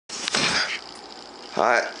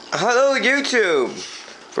Hi, hello YouTube!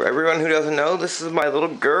 For everyone who doesn't know, this is my little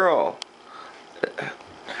girl.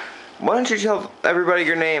 Why don't you tell everybody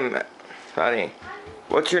your name, honey?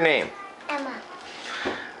 What's your name? Emma.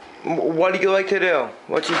 What do you like to do?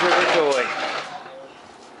 What's your favorite toy?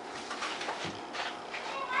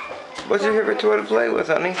 What's your favorite toy to play with,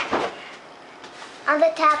 honey? On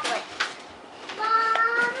the tablet.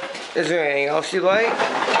 Mom. Is there anything else you like?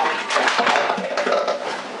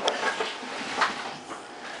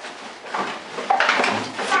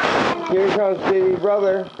 Here comes baby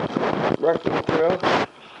brother, rushing through.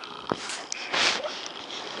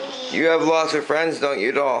 You have lots of friends, don't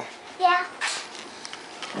you, doll? Yeah.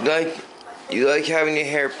 You like having your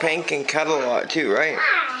hair pink and cut a lot too, right?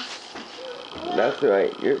 That's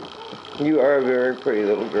right. You are a very pretty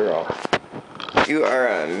little girl. You are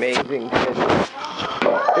an amazing kid.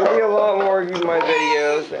 There'll be a lot more of you in my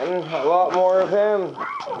videos, and a lot more of him.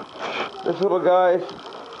 This little guy,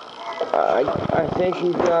 I think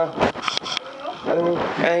he's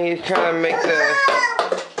trying to make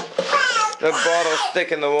the bottle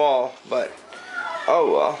stick in the wall, but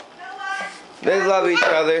oh well. They love each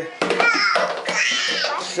other.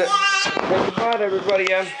 Say goodbye to everybody,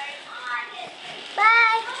 Bye.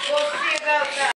 We'll see you about that.